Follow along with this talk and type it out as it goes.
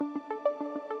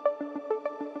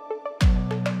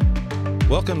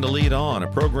Welcome to Lead On, a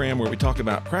program where we talk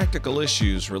about practical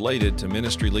issues related to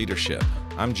ministry leadership.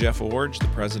 I'm Jeff Orge, the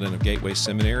president of Gateway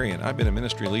Seminary, and I've been a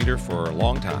ministry leader for a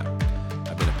long time.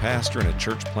 I've been a pastor and a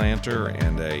church planter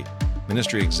and a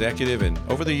ministry executive, and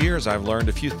over the years I've learned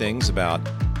a few things about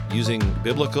using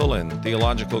biblical and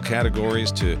theological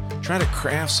categories to try to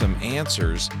craft some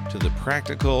answers to the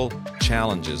practical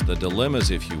challenges, the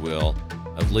dilemmas, if you will,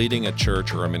 of leading a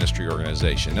church or a ministry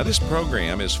organization. Now, this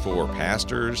program is for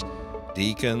pastors,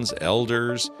 deacons,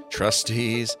 elders,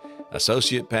 trustees,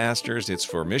 associate pastors. It's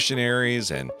for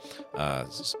missionaries and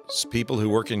people who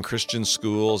work in Christian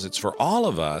schools. It's for all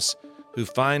of us who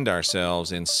find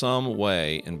ourselves in some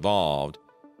way involved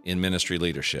in ministry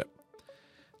leadership.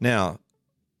 Now,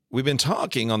 we've been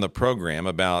talking on the program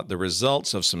about the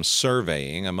results of some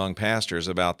surveying among pastors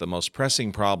about the most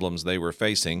pressing problems they were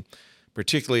facing,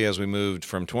 particularly as we moved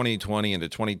from 2020 into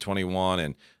 2021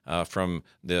 and from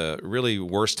the really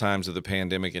worst times of the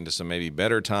pandemic into some maybe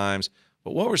better times.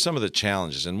 But what were some of the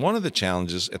challenges? And one of the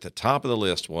challenges at the top of the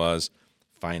list was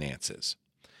finances.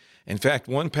 In fact,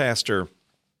 one pastor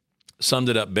summed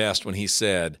it up best when he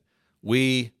said,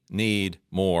 "We need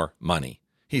more money."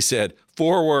 He said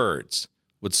 4 words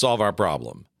would solve our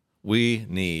problem. We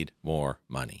need more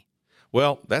money.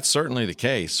 Well, that's certainly the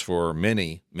case for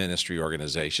many ministry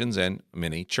organizations and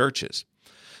many churches.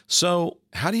 So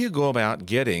how do you go about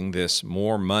getting this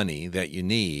more money that you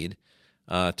need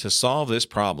to solve this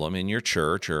problem in your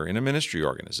church or in a ministry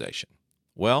organization?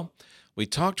 Well, we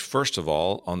talked first of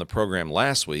all on the program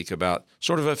last week about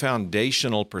sort of a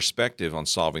foundational perspective on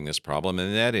solving this problem,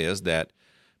 and that is that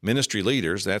ministry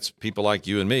leaders, that's people like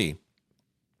you and me,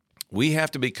 we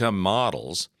have to become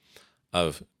models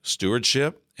of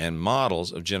stewardship and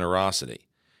models of generosity.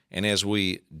 And as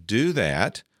we do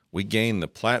that, we gain the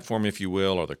platform, if you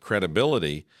will, or the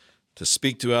credibility to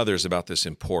speak to others about this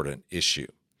important issue.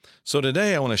 So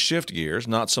today I want to shift gears,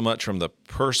 not so much from the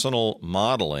personal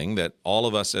modeling that all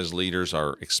of us as leaders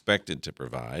are expected to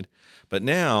provide, but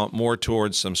now more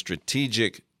towards some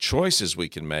strategic choices we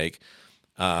can make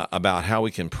about how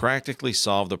we can practically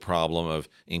solve the problem of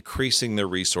increasing the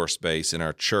resource base in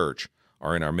our church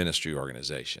or in our ministry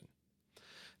organization.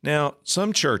 Now,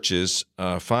 some churches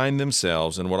find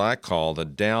themselves in what I call the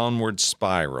downward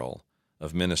spiral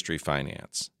of ministry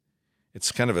finance.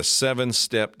 It's kind of a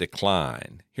 7-step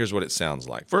decline. Here's what it sounds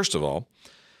like. First of all,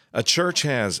 a church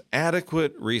has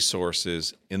adequate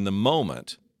resources in the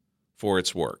moment for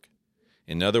its work.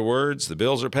 In other words, the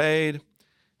bills are paid,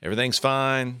 everything's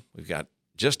fine, we've got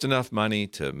just enough money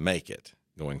to make it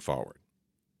going forward.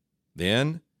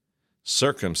 Then,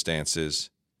 circumstances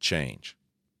change.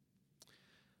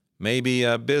 Maybe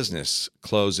a business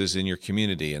closes in your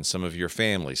community and some of your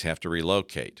families have to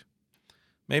relocate.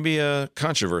 Maybe a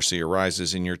controversy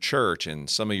arises in your church and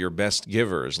some of your best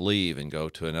givers leave and go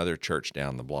to another church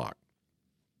down the block.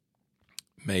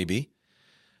 Maybe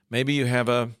you have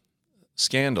a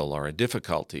scandal or a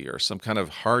difficulty or some kind of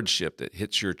hardship that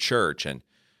hits your church and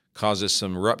causes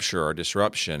some rupture or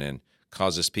disruption and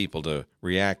causes people to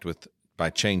react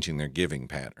by changing their giving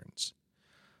patterns.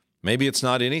 Maybe it's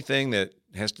not anything that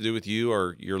has to do with you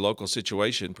or your local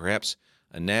situation. Perhaps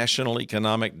a national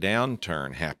economic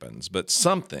downturn happens, but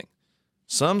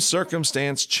some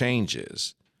circumstance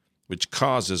changes which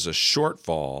causes a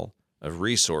shortfall of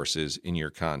resources in your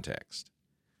context.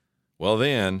 Well,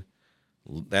 then,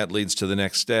 that leads to the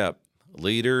next step.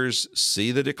 Leaders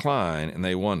see the decline and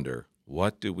they wonder,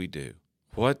 what do we do?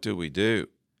 What do we do?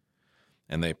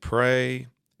 And they pray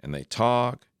and they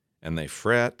talk and they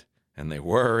fret and they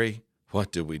worry.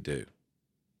 What do we do?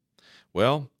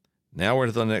 Well, now we're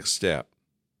to the next step.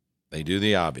 They do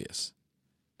the obvious.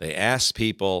 They ask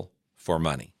people for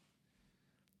money.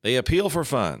 They appeal for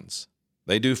funds.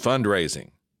 They do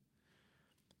fundraising.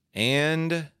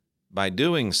 And by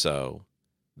doing so,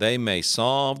 they may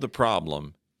solve the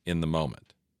problem in the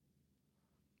moment.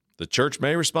 The church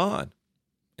may respond,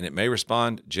 and it may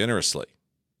respond generously.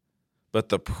 But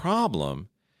the problem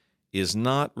is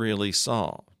not really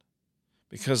solved.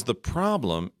 Because the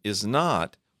problem is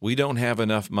not, we don't have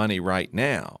enough money right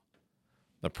now.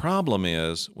 The problem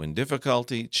is when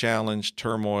difficulty, challenge,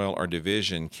 turmoil, or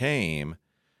division came,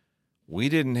 we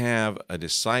didn't have a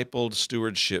discipled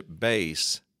stewardship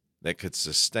base that could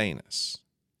sustain us.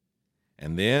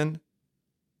 And then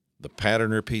the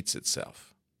pattern repeats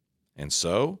itself. And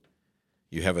so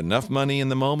you have enough money in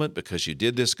the moment because you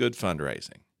did this good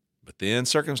fundraising. But then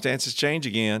circumstances change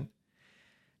again,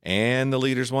 and the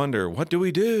leaders wonder, what do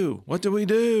we do? What do we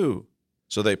do?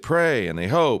 So they pray and they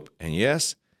hope, and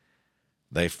yes,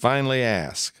 they finally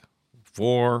ask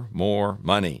for more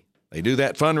money. They do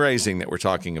that fundraising that we're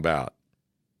talking about.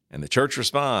 And the church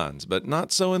responds, but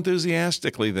not so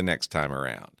enthusiastically the next time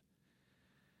around.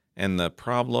 And the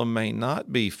problem may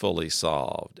not be fully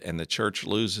solved, and the church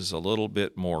loses a little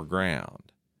bit more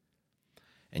ground.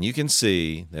 And you can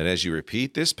see that as you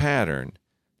repeat this pattern,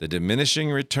 the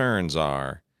diminishing returns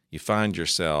are you find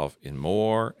yourself in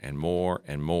more and more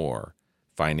and more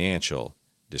financial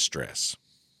distress.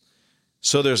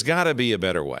 So there's got to be a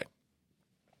better way.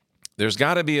 There's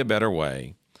got to be a better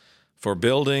way for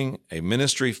building a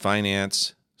ministry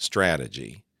finance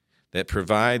strategy that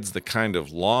provides the kind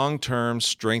of long-term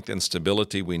strength and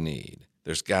stability we need.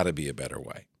 There's got to be a better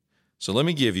way. So let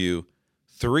me give you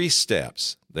 3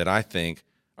 steps that I think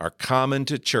are common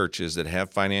to churches that have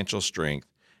financial strength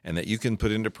and that you can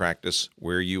put into practice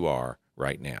where you are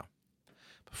right now.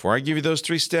 Before I give you those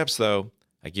 3 steps, though,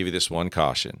 I give you this one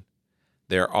caution.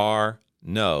 There are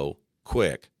no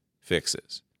quick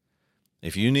fixes.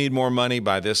 If you need more money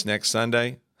by this next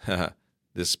Sunday,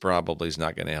 this probably is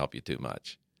not going to help you too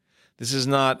much. This is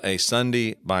not a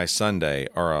Sunday by Sunday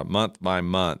or a month by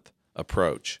month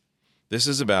approach. This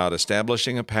is about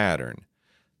establishing a pattern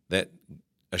that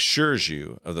assures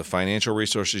you of the financial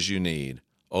resources you need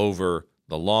over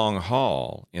the long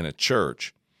haul in a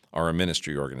church or a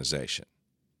ministry organization.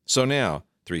 So now,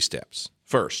 3 steps.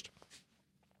 First,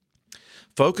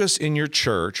 focus in your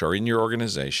church or in your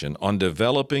organization on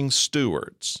developing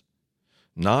stewards,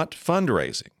 not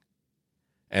fundraising,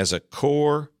 as a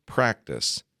core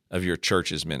practice of your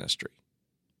church's ministry.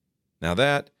 Now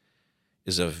that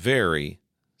is a very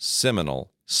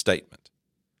seminal statement.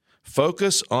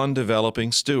 Focus on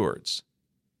developing stewards,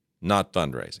 not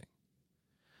fundraising.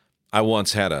 I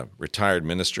once had a retired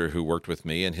minister who worked with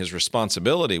me, and his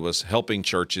responsibility was helping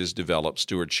churches develop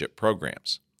stewardship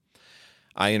programs.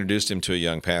 I introduced him to a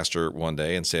young pastor one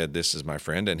day and said, "This is my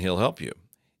friend, and he'll help you."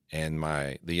 And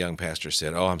the young pastor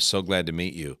said, "Oh, I'm so glad to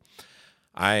meet you.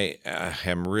 I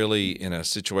am really in a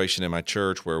situation in my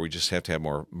church where we just have to have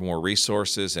more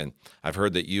resources, and I've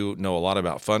heard that you know a lot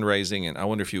about fundraising, and I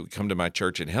wonder if you would come to my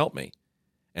church and help me."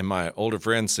 And my older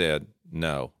friend said,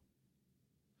 "No."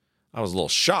 I was a little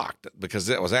shocked because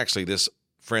that was actually this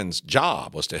friend's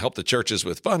job, was to help the churches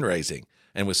with fundraising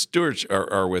and with stewardship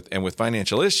and with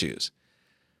financial issues.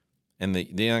 And the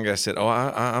young guy said, "Oh,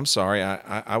 I'm sorry,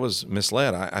 I was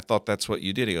misled. I thought that's what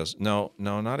you did." He goes, No,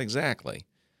 not exactly.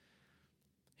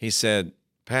 He said,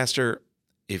 "Pastor,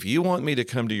 if you want me to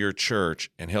come to your church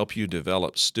and help you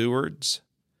develop stewards,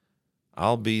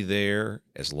 I'll be there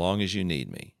as long as you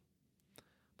need me.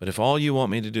 But if all you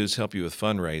want me to do is help you with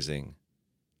fundraising,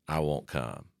 I won't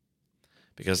come.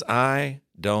 Because I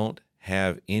don't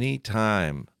have any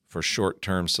time for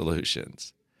short-term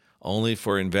solutions, only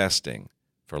for investing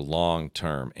for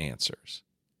long-term answers."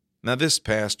 Now, this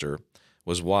pastor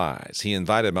was wise. He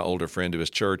invited my older friend to his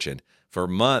church, and for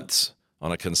months,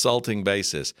 on a consulting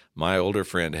basis, my older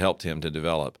friend helped him to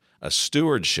develop a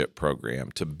stewardship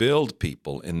program to build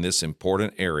people in this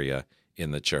important area in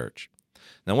the church.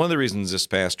 Now, one of the reasons this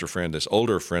pastor friend, this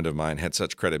older friend of mine, had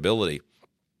such credibility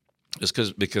is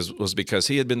because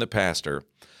he had been the pastor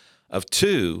of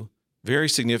 2 very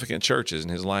significant churches in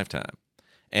his lifetime.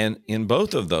 And in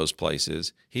both of those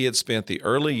places, he had spent the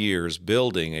early years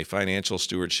building a financial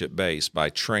stewardship base by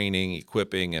training,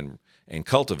 equipping, and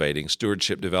cultivating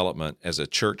stewardship development as a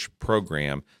church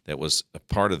program that was a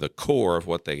part of the core of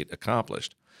what they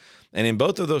accomplished. And in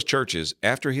both of those churches,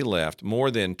 after he left,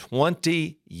 more than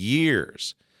 20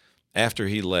 years after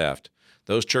he left,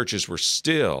 those churches were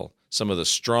still some of the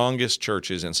strongest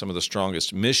churches and some of the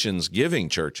strongest missions-giving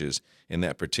churches in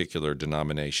that particular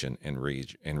denomination and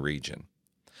region.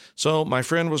 So my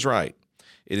friend was right.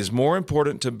 It is more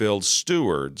important to build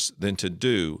stewards than to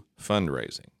do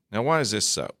fundraising. Now, why is this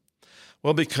so?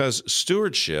 Well, because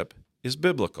stewardship is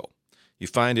biblical. You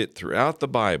find it throughout the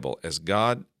Bible as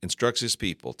God instructs his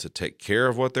people to take care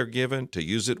of what they're given, to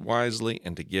use it wisely,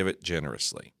 and to give it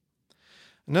generously.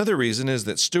 Another reason is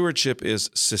that stewardship is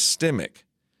systemic,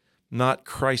 not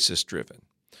crisis-driven.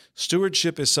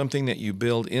 Stewardship is something that you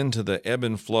build into the ebb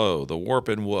and flow, the warp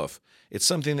and woof. It's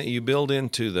something that you build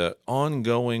into the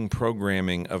ongoing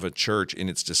programming of a church in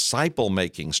its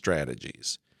disciple-making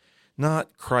strategies,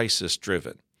 not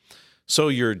crisis-driven. So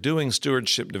you're doing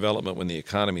stewardship development when the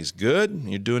economy's good, and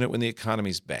you're doing it when the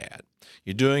economy's bad.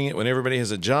 You're doing it when everybody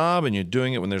has a job, and you're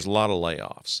doing it when there's a lot of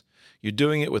layoffs. You're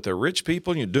doing it with the rich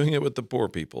people, and you're doing it with the poor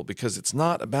people, because it's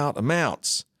not about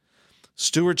amounts.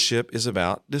 Stewardship is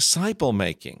about disciple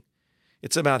making.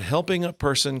 It's about helping a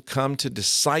person come to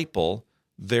disciple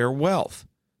their wealth,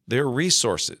 their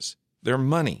resources, their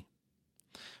money.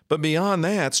 But beyond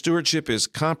that, stewardship is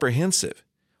comprehensive.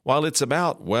 While it's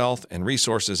about wealth and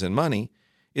resources and money,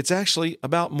 it's actually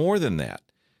about more than that.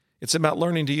 It's about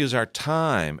learning to use our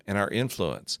time and our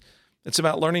influence. It's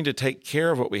about learning to take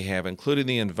care of what we have, including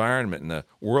the environment and the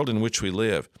world in which we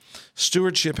live.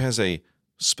 Stewardship has a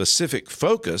specific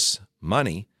focus,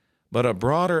 money, but a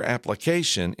broader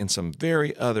application in some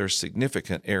very other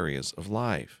significant areas of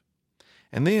life.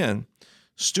 And then,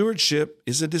 stewardship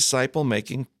is a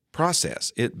disciple-making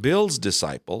process. It builds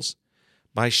disciples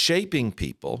by shaping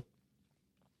people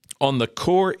on the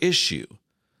core issue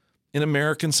in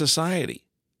American society,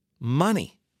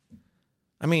 money.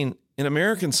 I mean, in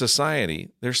American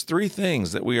society, there's three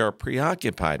things that we are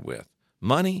preoccupied with: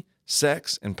 money,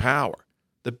 sex, and power,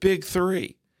 the big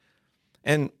three.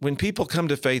 And when people come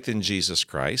to faith in Jesus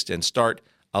Christ and start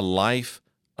a life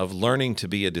of learning to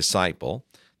be a disciple,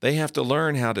 they have to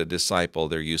learn how to disciple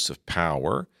their use of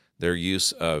power, their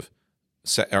use of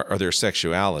or their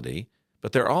sexuality,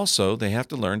 but they have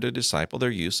to learn to disciple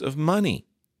their use of money.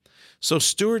 So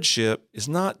stewardship is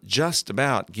not just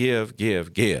about give.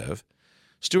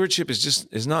 Stewardship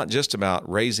is not just about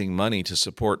raising money to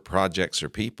support projects or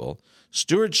people.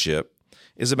 Stewardship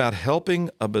is about helping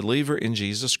a believer in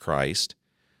Jesus Christ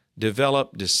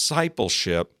develop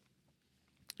discipleship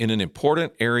in an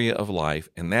important area of life,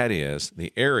 and that is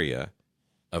the area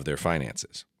of their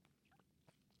finances.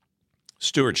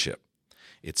 Stewardship.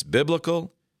 It's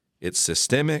biblical, it's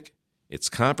systemic, it's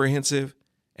comprehensive,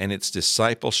 and it's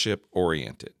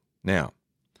discipleship-oriented. Now,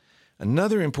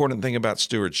 another important thing about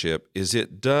stewardship is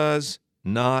it does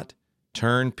not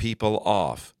turn people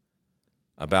off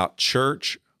about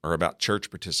church or about church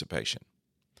participation.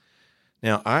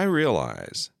 Now, I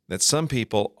realize that some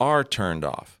people are turned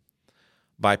off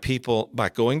by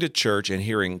going to church and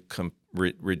hearing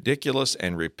ridiculous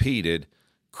and repeated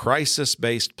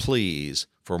crisis-based pleas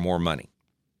for more money.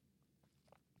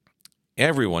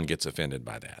 Everyone gets offended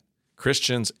by that,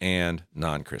 Christians and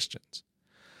non-Christians.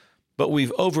 But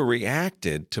we've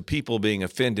overreacted to people being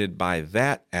offended by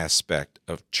that aspect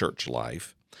of church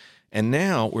life. And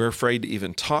now we're afraid to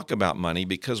even talk about money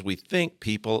because we think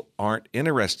people aren't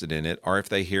interested in it, or if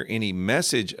they hear any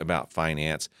message about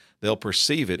finance, they'll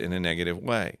perceive it in a negative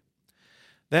way.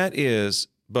 That is,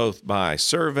 both by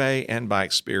survey and by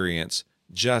experience,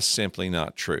 just simply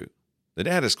not true. The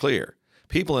data is clear.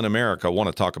 People in America want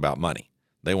to talk about money.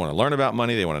 They want to learn about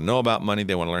money. They want to know about money.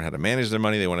 They want to learn how to manage their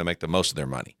money. They want to make the most of their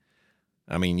money.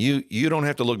 I mean, you don't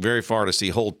have to look very far to see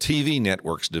whole TV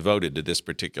networks devoted to this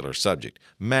particular subject.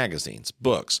 Magazines,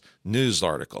 books, news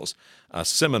articles,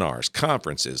 seminars,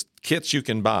 conferences, kits you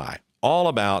can buy, all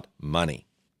about money.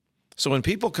 So when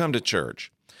people come to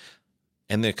church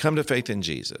and they come to faith in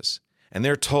Jesus, and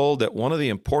they're told that one of the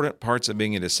important parts of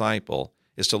being a disciple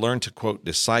is to learn to, quote,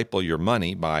 disciple your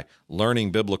money by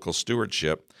learning biblical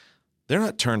stewardship, they're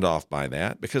not turned off by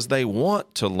that because they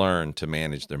want to learn to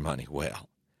manage their money well.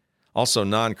 Also,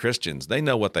 non-Christians, they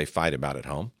know what they fight about at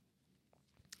home.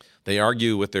 They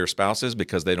argue with their spouses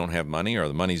because they don't have money, or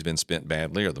the money's been spent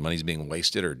badly, or the money's being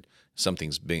wasted, or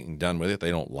something's being done with it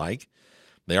they don't like.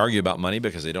 They argue about money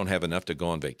because they don't have enough to go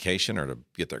on vacation, or to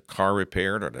get their car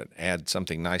repaired, or to add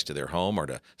something nice to their home, or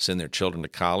to send their children to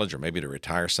college, or maybe to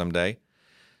retire someday.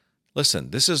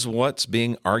 Listen, this is what's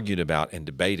being argued about and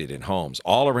debated in homes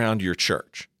all around your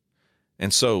church.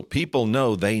 And so people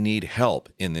know they need help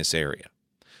in this area.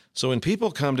 So when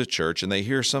people come to church and they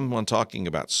hear someone talking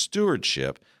about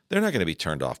stewardship, they're not going to be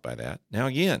turned off by that. Now,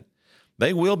 again,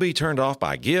 they will be turned off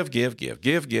by give.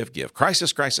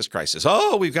 Crisis.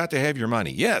 Oh, we've got to have your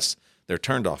money. Yes, they're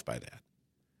turned off by that.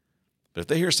 But if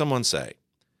they hear someone say,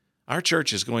 our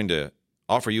church is going to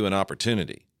offer you an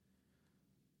opportunity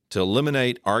to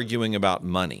eliminate arguing about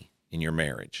money in your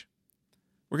marriage.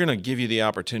 We're going to give you the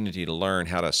opportunity to learn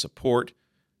how to support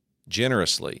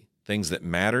generously things that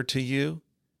matter to you,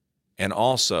 and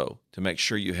also to make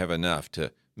sure you have enough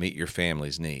to meet your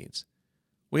family's needs.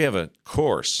 We have a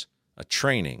course, a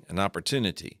training, an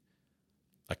opportunity,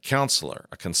 a counselor,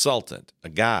 a consultant, a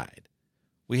guide.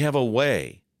 We have a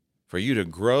way for you to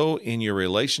grow in your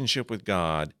relationship with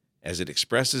God as it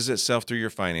expresses itself through your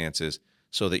finances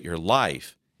so that your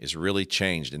life is really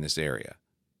changed in this area.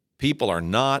 People are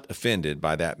not offended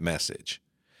by that message.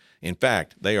 In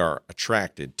fact, they are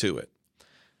attracted to it.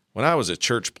 When I was a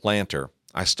church planter,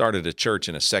 I started a church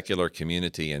in a secular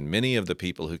community, and many of the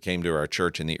people who came to our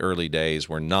church in the early days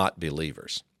were not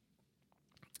believers.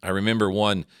 I remember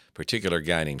one particular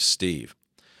guy named Steve.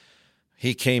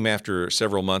 He came after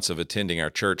several months of attending our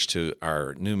church to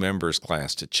our new members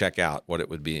class to check out what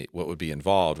would be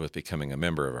involved with becoming a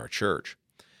member of our church.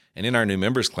 And in our new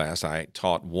members class, I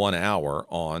taught 1 hour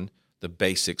on the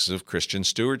basics of Christian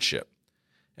stewardship.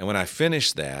 And when I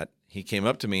finished that, he came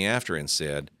up to me after and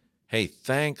said, "Hey,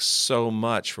 thanks so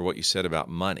much for what you said about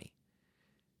money.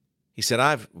 He said,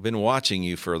 I've been watching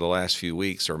you for the last few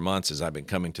weeks or months as I've been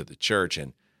coming to the church,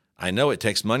 and I know it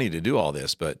takes money to do all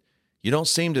this, but you don't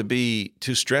seem to be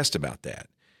too stressed about that.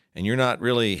 And you're not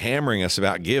really hammering us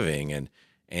about giving,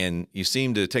 and you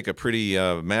seem to take a pretty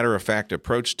matter-of-fact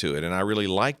approach to it, and I really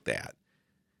like that.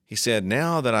 He said,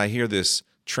 now that I hear this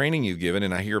training you've given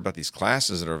and I hear about these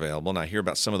classes that are available and I hear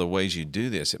about some of the ways you do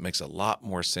this, it makes a lot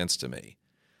more sense to me.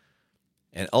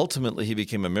 And ultimately, he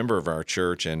became a member of our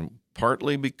church, and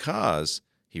partly because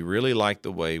he really liked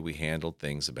the way we handled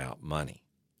things about money.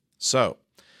 So,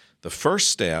 the first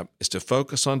step is to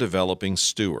focus on developing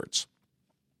stewards,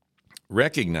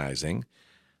 recognizing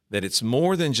that it's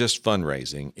more than just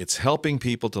fundraising. It's helping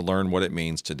people to learn what it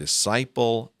means to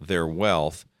disciple their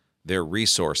wealth, their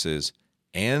resources,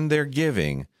 and their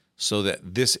giving so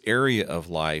that this area of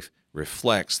life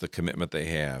reflects the commitment they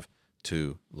have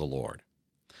to the Lord.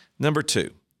 Number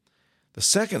 2, the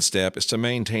second step is to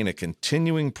maintain a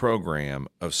continuing program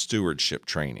of stewardship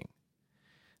training.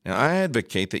 Now, I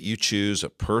advocate that you choose a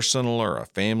personal or a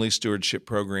family stewardship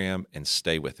program and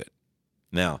stay with it.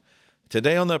 Now,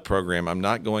 today on the program, I'm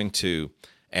not going to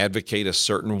advocate a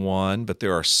certain one, but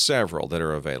there are several that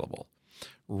are available.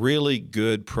 Really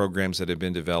good programs that have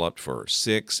been developed for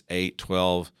 6, 8,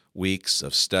 12 weeks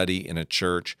of study in a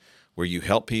church where you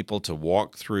help people to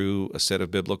walk through a set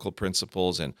of biblical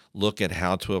principles and look at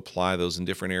how to apply those in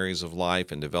different areas of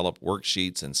life and develop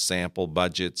worksheets and sample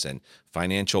budgets and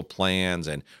financial plans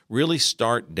and really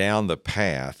start down the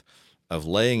path of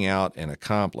laying out and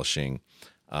accomplishing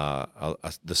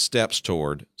the steps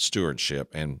toward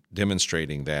stewardship and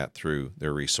demonstrating that through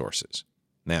their resources.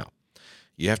 Now,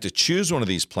 you have to choose one of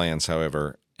these plans,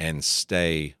 however, and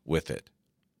stay with it.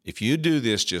 If you do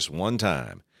this just one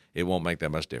time, it won't make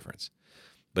that much difference.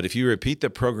 But if you repeat the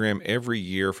program every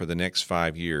year for the next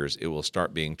 5 years, it will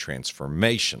start being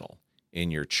transformational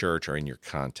in your church or in your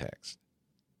context.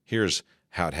 Here's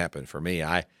how it happened for me.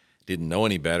 I didn't know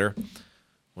any better.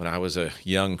 When I was a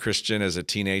young Christian as a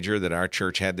teenager that our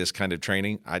church had this kind of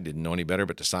training, I didn't know any better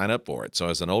but to sign up for it. So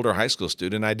as an older high school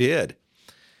student, I did.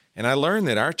 And I learned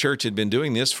that our church had been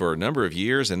doing this for a number of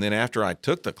years, and then after I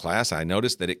took the class, I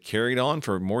noticed that it carried on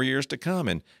for more years to come.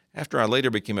 And after I later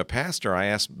became a pastor, I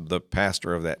asked the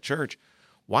pastor of that church,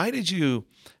 why did you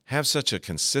have such a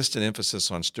consistent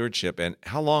emphasis on stewardship, and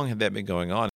how long had that been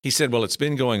going on? He said, well, it's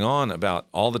been going on about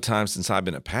all the time since I've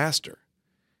been a pastor.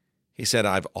 He said,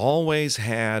 I've always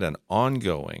had an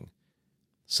ongoing,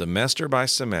 semester by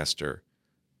semester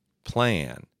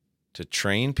plan to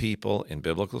train people in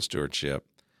biblical stewardship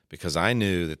because I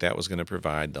knew that that was going to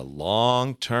provide the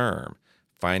long-term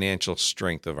financial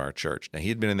strength of our church. Now, he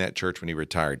had been in that church when he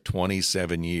retired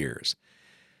 27 years.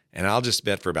 And I'll just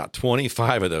bet for about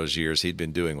 25 of those years, he'd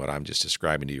been doing what I'm just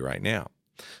describing to you right now.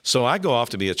 So I go off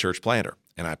to be a church planter,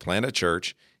 and I plant a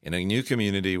church in a new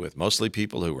community with mostly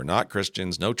people who were not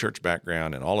Christians, no church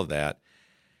background, and all of that.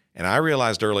 And I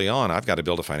realized early on, I've got to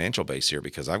build a financial base here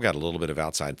because I've got a little bit of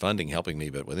outside funding helping me,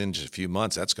 but within just a few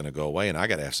months, that's going to go away, and I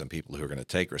got to have some people who are going to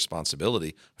take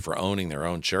responsibility for owning their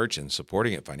own church and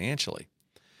supporting it financially.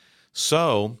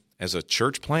 So, as a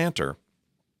church planter,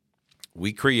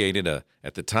 we created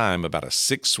at the time, about a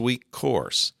 6-week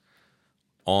course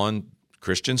on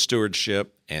Christian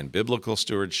stewardship and biblical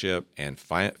stewardship and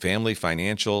family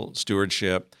financial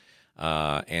stewardship.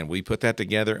 And we put that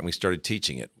together and we started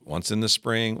teaching it once in the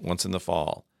spring, once in the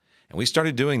fall. And we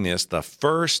started doing this the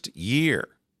first year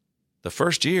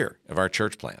of our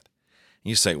church plant. And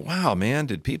you say, wow, man,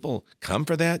 did people come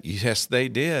for that? Yes, they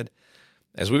did.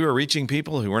 As we were reaching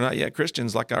people who were not yet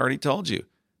Christians, like I already told you,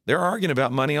 they're arguing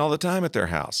about money all the time at their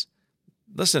house.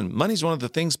 Listen, money's one of the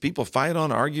things people fight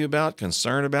on, argue about,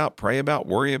 concern about, pray about,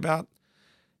 worry about.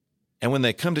 And when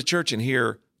they come to church and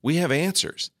hear, we have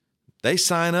answers, they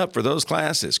sign up for those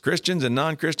classes, Christians and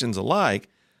non-Christians alike,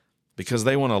 because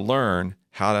they want to learn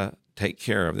how to take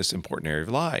care of this important area of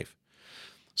life.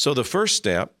 So the first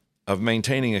step of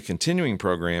maintaining a continuing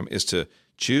program is to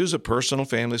choose a personal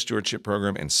family stewardship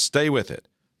program and stay with it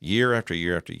year after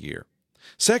year after year.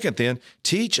 Second, then,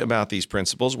 teach about these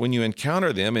principles when you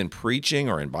encounter them in preaching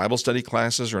or in Bible study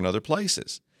classes or in other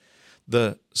places.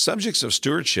 The subjects of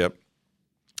stewardship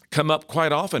come up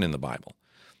quite often in the Bible.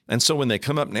 And so when they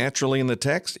come up naturally in the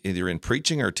text, either in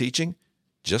preaching or teaching,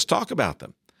 just talk about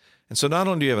them. And so not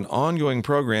only do you have an ongoing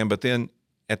program, but then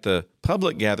at the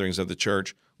public gatherings of the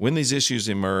church, when these issues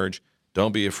emerge,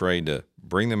 don't be afraid to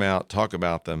bring them out, talk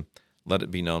about them, let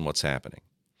it be known what's happening.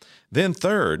 Then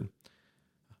third,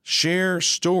 share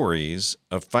stories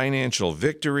of financial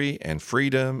victory and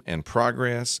freedom and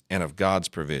progress and of God's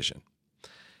provision.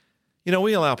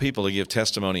 We allow people to give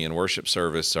testimony in worship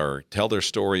service or tell their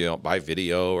story by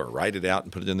video or write it out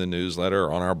and put it in the newsletter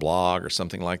or on our blog or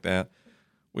something like that.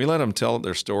 We let them tell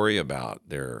their story about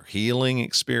their healing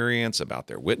experience, about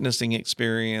their witnessing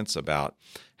experience, about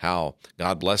how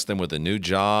God blessed them with a new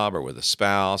job or with a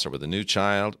spouse or with a new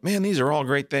child. Man, these are all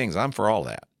great things. I'm for all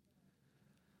that.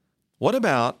 What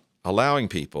about allowing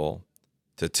people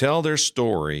to tell their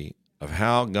story of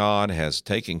how God has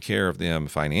taken care of them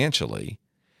financially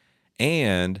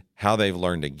and how they've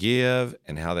learned to give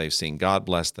and how they've seen God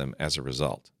bless them as a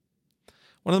result?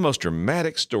 One of the most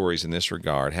dramatic stories in this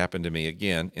regard happened to me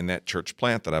again in that church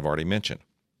plant that I've already mentioned.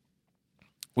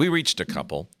 We reached a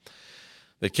couple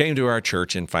that came to our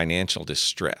church in financial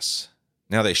distress.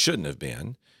 Now, they shouldn't have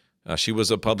been. She was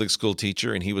a public school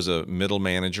teacher and he was a middle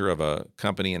manager of a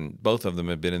company, and both of them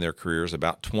had been in their careers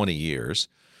about 20 years.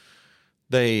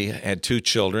 They had 2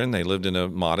 children. They lived in a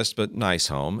modest but nice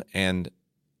home, and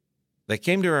they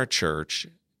came to our church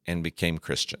and became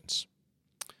Christians.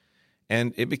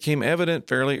 And it became evident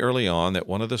fairly early on that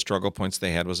one of the struggle points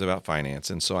they had was about finance.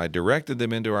 And so I directed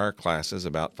them into our classes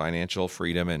about financial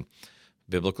freedom and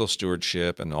biblical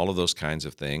stewardship and all of those kinds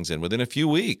of things. And within a few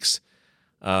weeks,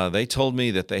 they told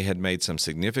me that they had made some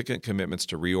significant commitments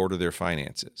to reorder their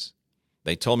finances.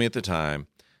 They told me at the time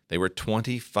they were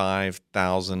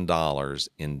 $25,000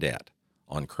 in debt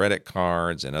on credit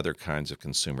cards and other kinds of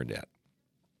consumer debt.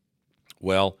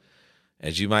 Well,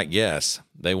 as you might guess,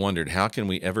 they wondered, how can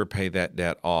we ever pay that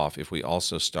debt off if we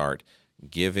also start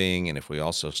giving and if we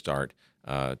also start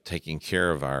taking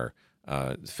care of our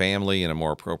family in a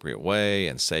more appropriate way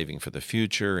and saving for the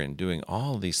future and doing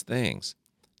all of these things?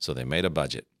 So they made a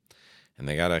budget. And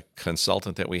they got a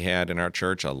consultant that we had in our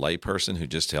church, a layperson who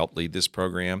just helped lead this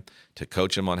program, to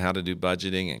coach them on how to do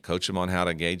budgeting and coach them on how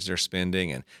to gauge their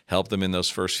spending and help them in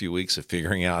those first few weeks of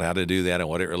figuring out how to do that and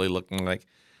what it really looked like.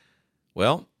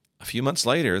 Well, a few months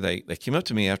later, they came up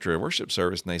to me after a worship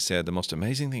service and they said, the most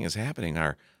amazing thing is happening.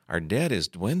 Our debt is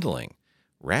dwindling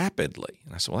rapidly.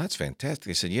 And I said, well, that's fantastic.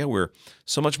 They said, yeah, we're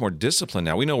so much more disciplined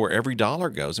now. We know where every dollar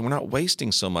goes and we're not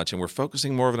wasting so much and we're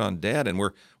focusing more of it on debt and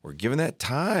we're giving that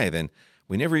tithe, and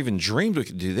we never even dreamed we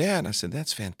could do that. And I said,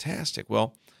 that's fantastic.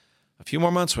 Well, a few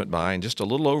more months went by, and just a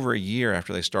little over a year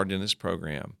after they started in this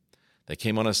program, they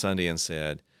came on a Sunday and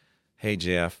said, hey,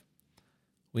 Jeff,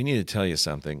 we need to tell you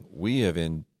something. We have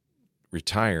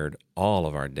retired all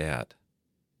of our debt,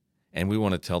 and we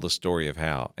want to tell the story of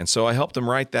how. And so I helped them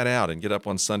write that out and get up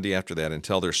on Sunday after that and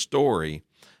tell their story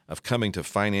of coming to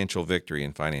financial victory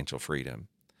and financial freedom.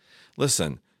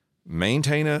 Listen,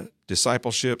 maintain a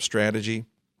discipleship strategy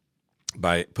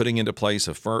by putting into place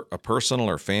a personal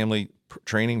or family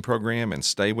training program and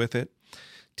stay with it.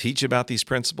 Teach about these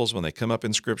principles when they come up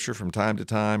in Scripture from time to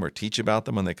time, or teach about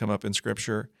them when they come up in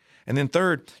Scripture. And then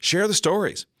third, share the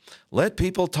stories. Let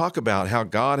people talk about how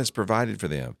God has provided for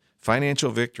them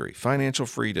financial victory, financial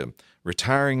freedom,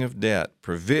 retiring of debt,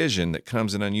 provision that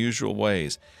comes in unusual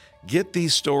ways. Get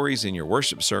these stories in your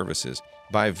worship services,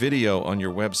 by video on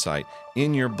your website,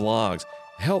 in your blogs.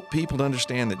 Help people to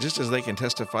understand that just as they can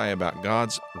testify about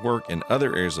God's work in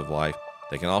other areas of life,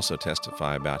 they can also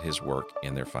testify about His work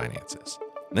in their finances.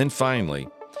 And then finally,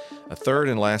 a third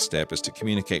and last step is to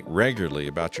communicate regularly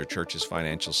about your church's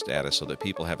financial status so that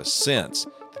people have a sense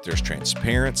that there's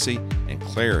transparency and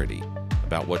clarity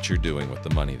about what you're doing with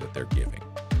the money that they're giving.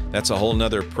 That's a whole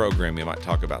nother program we might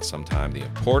talk about sometime, the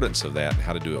importance of that and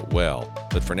how to do it well.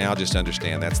 But for now, just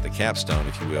understand that's the capstone,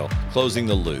 if you will, closing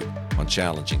the loop on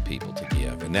challenging people to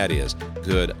give. And that is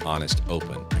good, honest,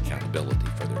 open accountability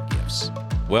for their gifts.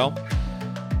 Well,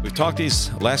 we've talked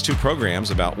these last 2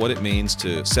 programs about what it means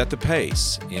to set the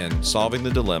pace in solving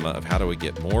the dilemma of how do we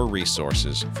get more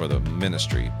resources for the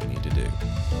ministry we need to do.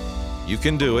 You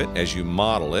can do it as you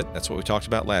model it. That's what we talked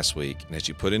about last week. And as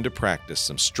you put into practice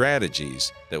some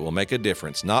strategies that will make a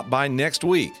difference, not by next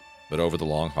week, but over the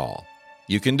long haul.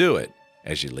 You can do it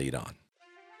as you lead on.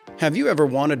 Have you ever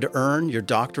wanted to earn your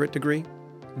doctorate degree?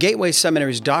 Gateway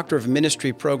Seminary's Doctor of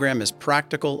Ministry program is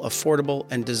practical, affordable,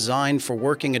 and designed for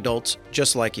working adults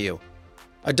just like you.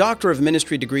 A Doctor of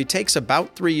Ministry degree takes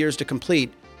about 3 years to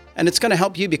complete, and it's going to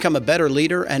help you become a better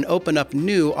leader and open up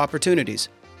new opportunities.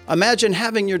 Imagine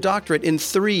having your doctorate in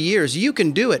 3 years. You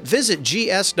can do it. Visit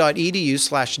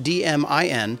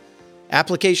gs.edu/DMIN.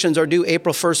 Applications are due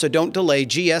April 1st, so don't delay.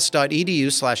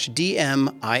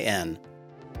 gs.edu/DMIN.